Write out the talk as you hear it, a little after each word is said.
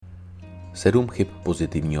7 chyb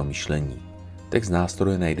pozitivního myšlení. Text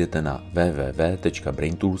nástroje najdete na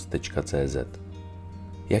www.braintools.cz.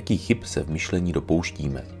 Jakých chyb se v myšlení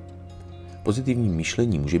dopouštíme? Pozitivní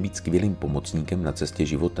myšlení může být skvělým pomocníkem na cestě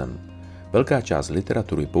životem. Velká část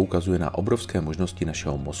literatury poukazuje na obrovské možnosti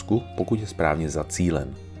našeho mozku, pokud je správně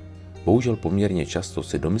zacílen. Bohužel poměrně často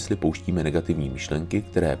si do mysli pouštíme negativní myšlenky,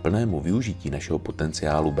 které plnému využití našeho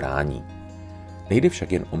potenciálu brání. Nejde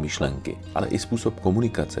však jen o myšlenky, ale i způsob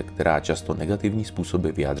komunikace, která často negativní způsoby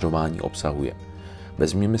vyjadřování obsahuje.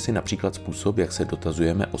 Vezměme si například způsob, jak se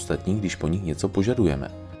dotazujeme ostatních, když po nich něco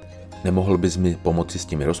požadujeme. Nemohl bys mi pomoci s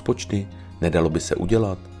těmi rozpočty? Nedalo by se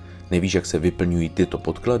udělat? Nevíš, jak se vyplňují tyto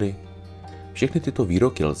podklady? Všechny tyto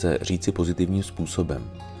výroky lze říci pozitivním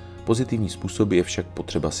způsobem. Pozitivní způsoby je však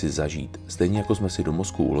potřeba si zažít, stejně jako jsme si do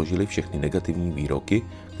mozku uložili všechny negativní výroky,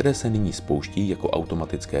 které se nyní spouští jako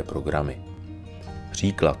automatické programy.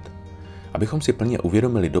 Příklad. Abychom si plně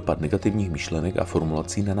uvědomili dopad negativních myšlenek a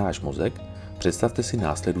formulací na náš mozek, představte si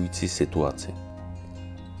následující situaci.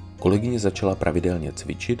 Kolegyně začala pravidelně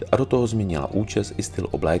cvičit a do toho změnila účes i styl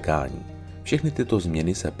oblékání. Všechny tyto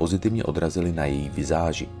změny se pozitivně odrazily na její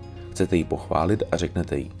vizáži. Chcete ji pochválit a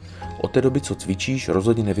řeknete jí: od té doby, co cvičíš,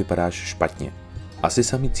 rozhodně nevypadáš špatně. Asi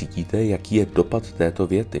sami cítíte, jaký je dopad této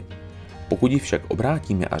věty. Pokud ji však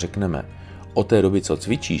obrátíme a řekneme: od té doby, co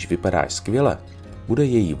cvičíš, vypadáš skvěle, bude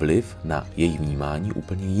její vliv na její vnímání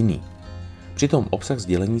úplně jiný. Přitom obsah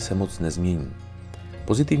sdělení se moc nezmění.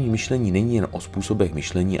 Pozitivní myšlení není jen o způsobech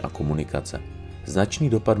myšlení a komunikace. Značný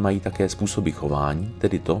dopad mají také způsoby chování,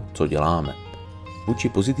 tedy to, co děláme. Vůči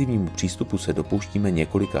pozitivnímu přístupu se dopouštíme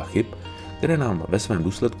několika chyb, které nám ve svém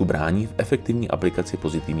důsledku brání v efektivní aplikaci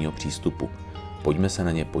pozitivního přístupu. Pojďme se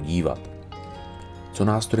na ně podívat. Co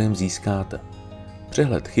nástrojem získáte?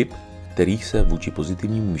 Přehled chyb, kterých se vůči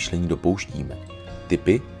pozitivnímu myšlení dopouštíme.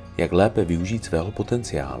 Tipy, jak lépe využít svého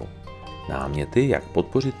potenciálu. Náměty, jak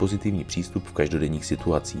podpořit pozitivní přístup v každodenních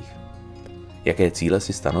situacích. Jaké cíle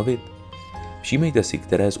si stanovit? Všímejte si,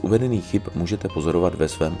 které z uvedených chyb můžete pozorovat ve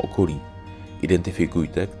svém okolí.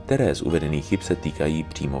 Identifikujte, které z uvedených chyb se týkají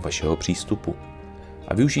přímo vašeho přístupu.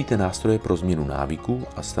 A využijte nástroje pro změnu návyků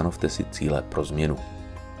a stanovte si cíle pro změnu.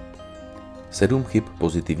 7 chyb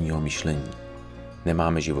pozitivního myšlení.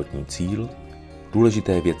 Nemáme životní cíl,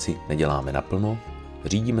 důležité věci neděláme naplno,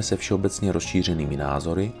 řídíme se všeobecně rozšířenými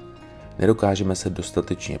názory, nedokážeme se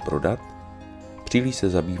dostatečně prodat, příliš se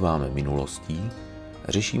zabýváme minulostí,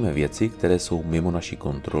 řešíme věci, které jsou mimo naši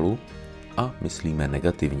kontrolu a myslíme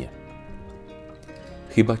negativně.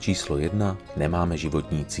 Chyba číslo 1. Nemáme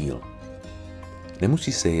životní cíl.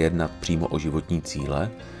 Nemusí se jednat přímo o životní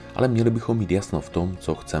cíle, ale měli bychom mít jasno v tom,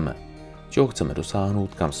 co chceme, čeho chceme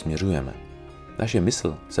dosáhnout, kam směřujeme. Naše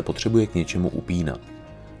mysl se potřebuje k něčemu upínat.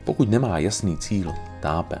 Pokud nemá jasný cíl,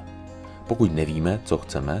 tápe. Pokud nevíme, co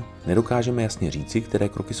chceme, nedokážeme jasně říci, které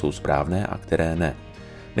kroky jsou správné a které ne.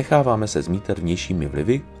 Necháváme se zmítat vnějšími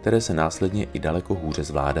vlivy, které se následně i daleko hůře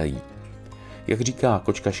zvládají. Jak říká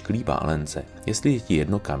kočka šklípa Alence, jestli je ti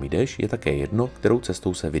jedno, kam jdeš, je také jedno, kterou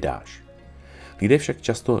cestou se vydáš. Lidé však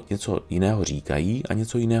často něco jiného říkají a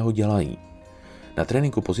něco jiného dělají. Na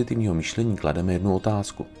tréninku pozitivního myšlení klademe jednu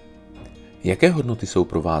otázku. Jaké hodnoty jsou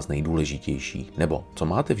pro vás nejdůležitější, nebo co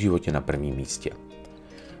máte v životě na prvním místě?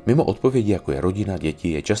 Mimo odpovědi, jako je rodina,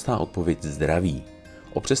 děti, je častá odpověď zdraví.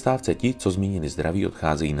 O přestávce ti, co zmínili zdraví,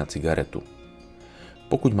 odcházejí na cigaretu.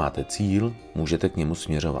 Pokud máte cíl, můžete k němu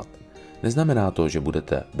směřovat. Neznamená to, že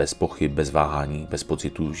budete bez pochyb, bez váhání, bez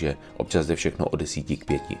pocitu, že občas jde všechno od 10 k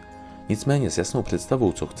 5. Nicméně s jasnou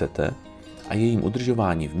představou, co chcete, a jejím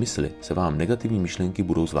udržování v mysli se vám negativní myšlenky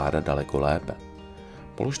budou zvládat daleko lépe.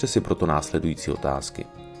 Položte si proto následující otázky.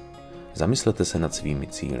 Zamyslete se nad svými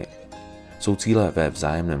cíli. Jsou cíle ve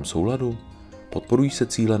vzájemném souladu? Podporují se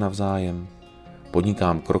cíle navzájem?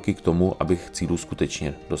 Podnikám kroky k tomu, abych cílu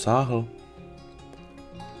skutečně dosáhl?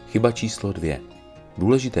 Chyba číslo 2.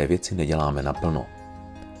 Důležité věci neděláme naplno.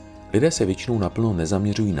 Lidé se většinou naplno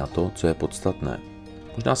nezaměřují na to, co je podstatné.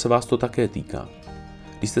 Možná se vás to také týká.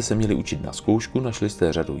 Když jste se měli učit na zkoušku, našli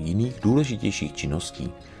jste řadu jiných důležitějších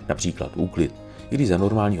činností, například úklid, i když za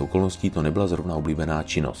normálních okolností to nebyla zrovna oblíbená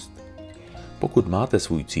činnost. Pokud máte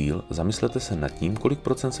svůj cíl, zamyslete se nad tím, kolik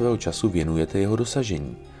procent svého času věnujete jeho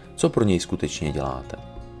dosažení, co pro něj skutečně děláte.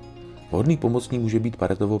 Vhodný pomocník může být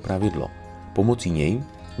Paretovo pravidlo. Pomocí něj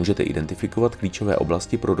můžete identifikovat klíčové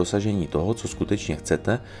oblasti pro dosažení toho, co skutečně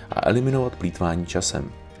chcete, a eliminovat plýtvání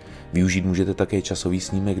časem. Využít můžete také časový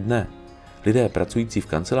snímek dne. Lidé pracující v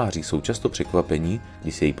kanceláři jsou často překvapeni,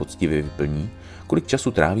 když se jej poctivě vyplní, kolik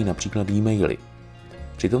času tráví například e-maily.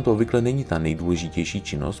 Přitom to obvykle není ta nejdůležitější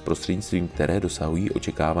činnost, prostřednictvím které dosahují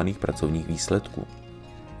očekávaných pracovních výsledků.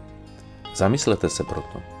 Zamyslete se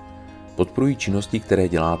proto. Podporují činnosti, které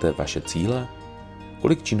děláte, vaše cíle?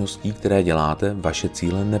 Kolik činností, které děláte, vaše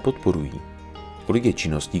cíle nepodporují? Kolik je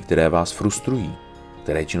činností, které vás frustrují?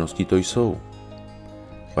 Které činnosti to jsou?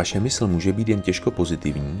 Vaše mysl může být jen těžko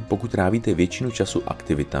pozitivní, pokud trávíte většinu času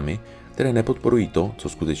aktivitami, které nepodporují to, co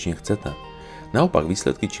skutečně chcete. Naopak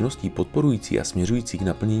výsledky činností podporující a směřující k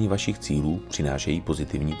naplnění vašich cílů přinášejí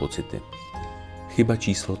pozitivní pocity. Chyba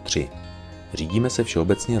číslo 3. Řídíme se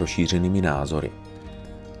všeobecně rozšířenými názory.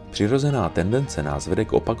 Přirozená tendence nás vede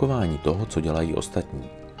k opakování toho, co dělají ostatní.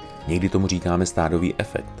 Někdy tomu říkáme stádový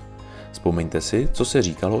efekt. Vzpomeňte si, co se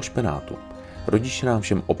říkalo o špenátu. Rodiče nám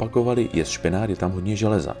všem opakovali, jest špenát, je tam hodně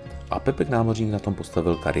železa. A Pepek námořník na tom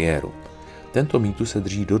postavil kariéru. Tento mýtus se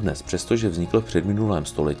drží dodnes, přestože vznikl v předminulém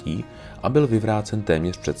století a byl vyvrácen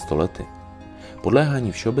téměř před 100 lety.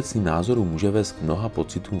 Podléhání všeobecným názorům může vést k mnoha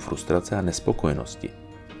pocitům frustrace a nespokojenosti.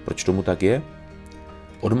 Proč tomu tak je?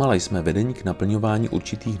 Odmala jsme vedení k naplňování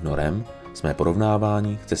určitých norem, jsme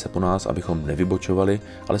porovnáváni, chce se po nás, abychom nevybočovali,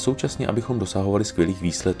 ale současně abychom dosahovali skvělých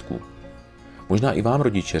výsledků. Možná i vám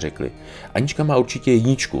rodiče řekli, Anička má určitě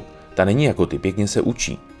 1, ta není jako ty, pěkně se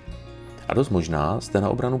učí. A dost možná jste na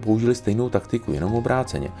obranu použili stejnou taktiku, jenom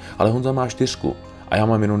obráceně, ale Honza má 4 a já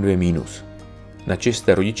mám jenom 2 mínus. Načež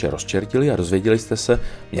jste rodiče rozčertili a dozvěděli jste se,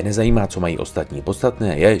 mě nezajímá, co mají ostatní.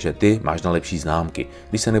 Podstatné je, že ty máš na lepší známky.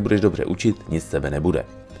 Když se nebudeš dobře učit, nic z tebe nebude.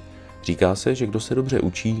 Říká se, že kdo se dobře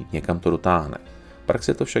učí, někam to dotáhne.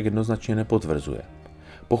 Praxe to však jednoznačně nepotvrzuje.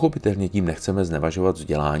 Pochopitelně tím nechceme znevažovat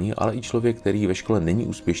vzdělání, ale i člověk, který ve škole není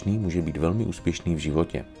úspěšný, může být velmi úspěšný v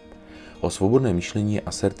životě. O svobodné myšlení je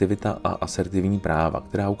asertivita a asertivní práva,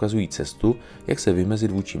 která ukazují cestu, jak se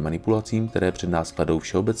vymezit vůči manipulacím, které před nás kladou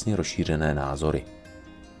všeobecně rozšířené názory.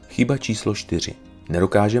 Chyba číslo 4.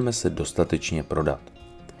 Nedokážeme se dostatečně prodat.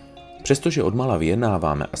 Přestože odmala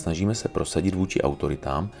vyjednáváme a snažíme se prosadit vůči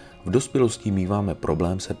autoritám, v dospělosti míváme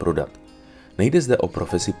problém se prodat. Nejde zde o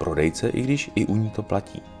profesi prodejce, i když i u ní to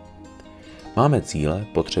platí. Máme cíle,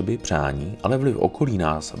 potřeby, přání, ale vliv okolí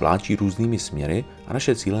nás vláčí různými směry a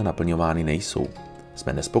naše cíle naplňovány nejsou.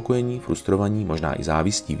 Jsme nespokojení, frustrovaní, možná i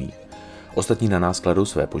závistiví. Ostatní na nás kladou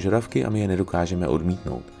své požadavky a my je nedokážeme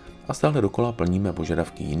odmítnout. A stále dokola plníme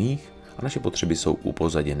požadavky jiných a naše potřeby jsou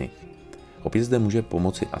upozaděny. Opět zde může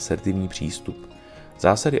pomoci asertivní přístup.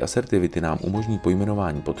 Zásady asertivity nám umožní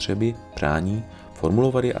pojmenování potřeby, přání,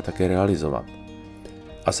 formulovat je a také realizovat.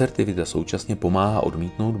 Asertivita současně pomáhá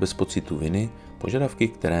odmítnout bez pocitu viny požadavky,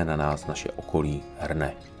 které na nás naše okolí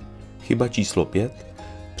hrne. Chyba číslo 5.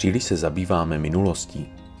 Příliš se zabýváme minulostí.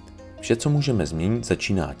 Vše, co můžeme změnit,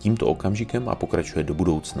 začíná tímto okamžikem a pokračuje do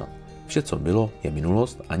budoucna. Vše, co bylo, je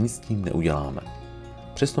minulost a nic s tím neuděláme.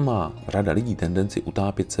 Přesto má řada lidí tendenci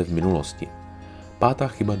utápět se v minulosti. 5.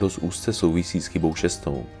 chyba dost úzce souvisí s chybou 6.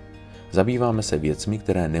 Zabýváme se věcmi,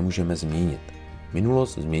 které nemůžeme změnit.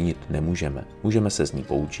 Minulost změnit nemůžeme. Můžeme se z ní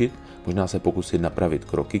poučit, možná se pokusit napravit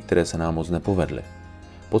kroky, které se nám moc nepovedly.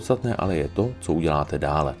 Podstatné ale je to, co uděláte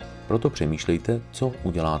dále. Proto přemýšlejte, co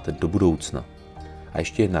uděláte do budoucna. A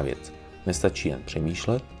ještě jedna věc. Nestačí jen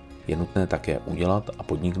přemýšlet, je nutné také udělat a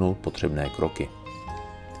podniknout potřebné kroky.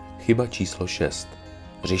 Chyba číslo 6.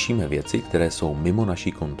 Řešíme věci, které jsou mimo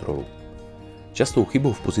naši kontrolu. Častou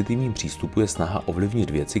chybou v pozitivním přístupu je snaha ovlivnit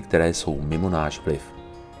věci, které jsou mimo náš vliv.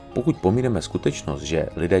 Pokud pomineme skutečnost, že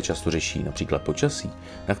lidé často řeší například počasí,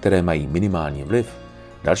 na které mají minimální vliv,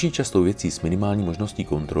 další častou věcí s minimální možností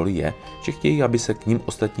kontroly je, že chtějí, aby se k ním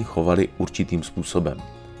ostatní chovali určitým způsobem.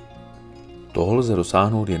 Toho lze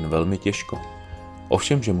dosáhnout jen velmi těžko.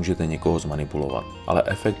 Ovšem, že můžete někoho zmanipulovat, ale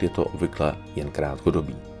efekt je to obvykle jen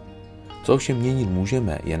krátkodobý. Co ovšem měnit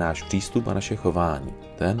můžeme, je náš přístup a naše chování.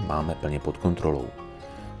 Ten máme plně pod kontrolou.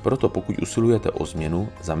 Proto pokud usilujete o změnu,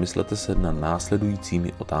 zamyslete se nad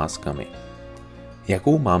následujícími otázkami.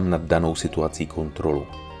 Jakou mám nad danou situací kontrolu?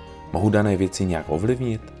 Mohu dané věci nějak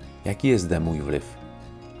ovlivnit? Jaký je zde můj vliv?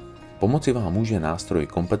 Pomoci vám může nástroj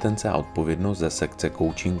kompetence a odpovědnost ze sekce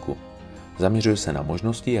coachingu. Zaměřuje se na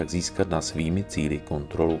možnosti, jak získat nad svými cíli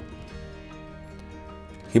kontrolu.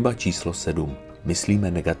 Chyba číslo 7.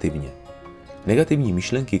 Myslíme negativně. Negativní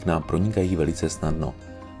myšlenky k nám pronikají velice snadno.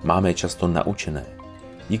 Máme je často naučené.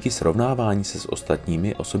 Díky srovnávání se s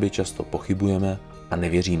ostatními o sobě často pochybujeme a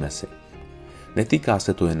nevěříme si. Netýká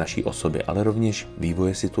se to jen naší osoby, ale rovněž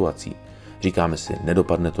vývoje situací. Říkáme si,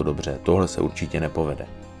 nedopadne to dobře, tohle se určitě nepovede.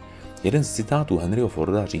 Jeden z citátů Henryho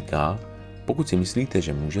Forda říká, pokud si myslíte,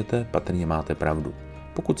 že můžete, patrně máte pravdu.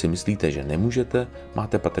 Pokud si myslíte, že nemůžete,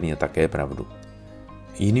 máte patrně také pravdu.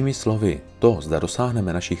 Jinými slovy, to, zda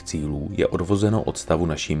dosáhneme našich cílů, je odvozeno od stavu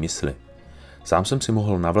naší mysli. Sám jsem si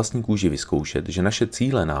mohl na vlastní kůži vyzkoušet, že naše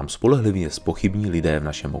cíle nám spolehlivě zpochybní lidé v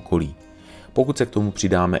našem okolí. Pokud se k tomu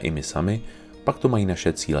přidáme i my sami, pak to mají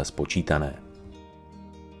naše cíle spočítané.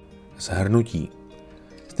 Shrnutí.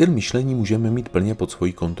 Styl myšlení můžeme mít plně pod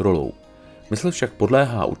svojí kontrolou. Mysl však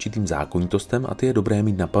podléhá určitým zákonitostem a ty je dobré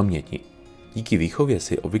mít na paměti. Díky výchově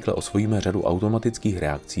si obvykle osvojíme řadu automatických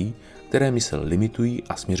reakcí, které mysl limitují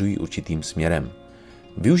a směřují určitým směrem.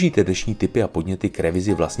 Využijte dnešní tipy a podněty k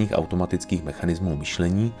revizi vlastních automatických mechanismů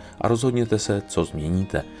myšlení a rozhodněte se, co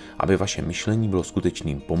změníte, aby vaše myšlení bylo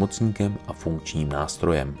skutečným pomocníkem a funkčním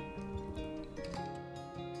nástrojem.